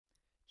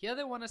Here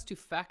they want us to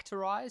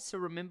factorize. So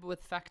remember,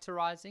 with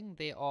factorizing,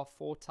 there are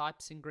 4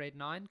 types in grade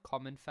 9.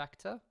 Common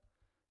factor.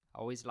 I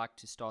always like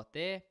to start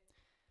there.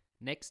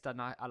 Next,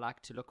 I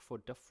like to look for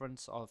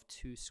difference of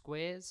 2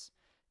 squares.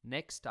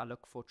 Next, I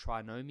look for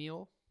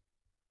trinomial.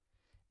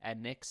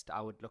 And next,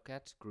 I would look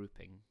at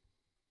grouping.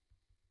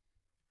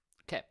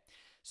 Okay,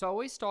 so I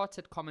always start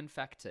at common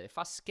factor. If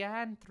I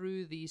scan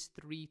through these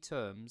 3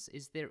 terms,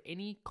 is there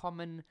any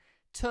common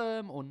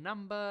term or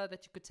number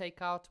that you could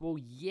take out? Well,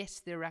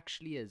 yes, there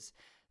actually is.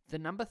 The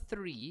number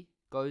 3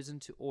 goes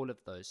into all of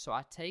those. So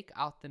I take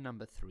out the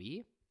number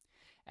 3.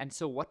 And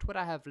so what would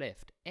I have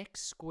left?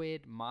 X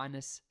squared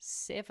minus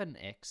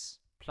 7x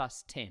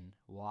plus 10.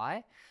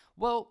 Why?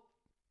 Well,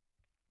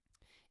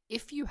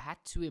 if you had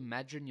to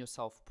imagine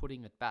yourself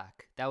putting it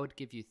back, that would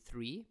give you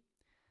 3.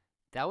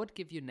 That would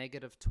give you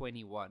negative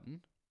 21.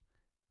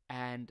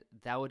 And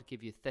that would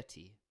give you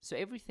 30. So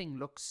everything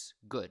looks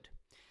good.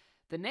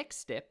 The next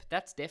step,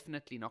 that's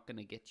definitely not going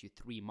to get you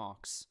 3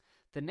 marks.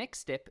 The next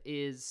step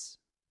is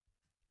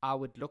I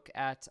would look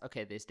at,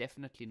 okay, there's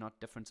definitely not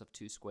difference of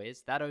 2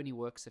 squares. That only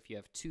works if you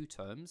have 2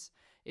 terms.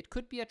 It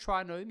could be a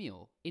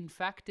trinomial. In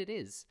fact, it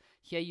is.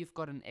 Here you've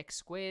got an x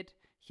squared,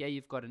 here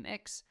you've got an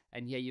x,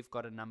 and here you've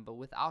got a number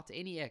without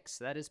any x.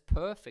 That is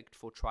perfect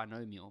for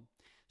trinomial.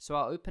 So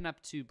I'll open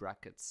up 2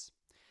 brackets.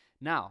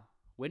 Now,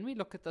 when we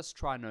look at this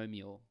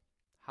trinomial,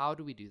 how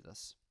do we do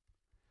this?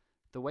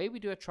 The way we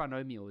do a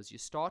trinomial is you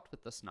start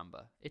with this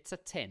number. It's a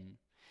 10.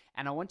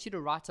 And I want you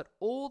to write it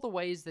all the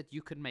ways that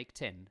you can make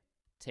 10.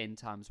 10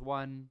 times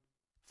 1,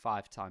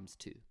 5 times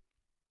 2.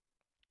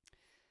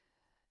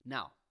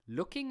 Now,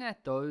 looking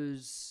at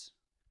those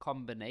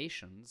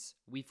combinations,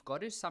 we've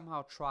got to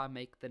somehow try and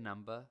make the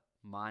number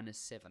minus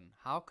 7.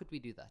 How could we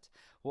do that?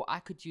 Well, I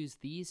could use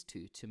these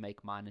 2 to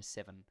make minus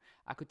 7.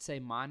 I could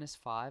say minus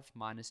 5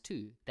 minus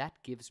 2. That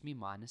gives me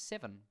minus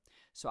 7.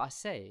 So I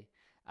say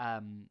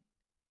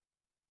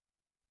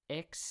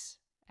x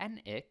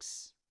and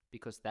x,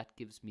 because that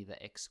gives me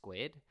the x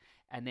squared,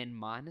 and then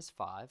minus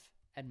 5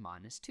 and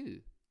minus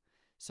 2.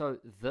 So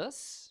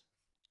this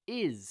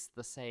is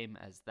the same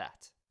as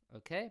that,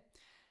 okay?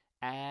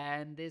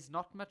 And there's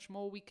not much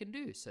more we can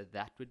do, so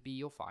that would be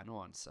your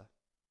final answer.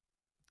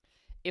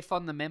 If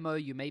on the memo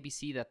you maybe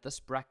see that this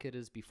bracket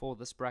is before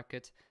this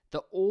bracket,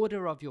 the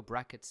order of your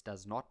brackets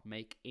does not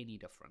make any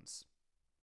difference.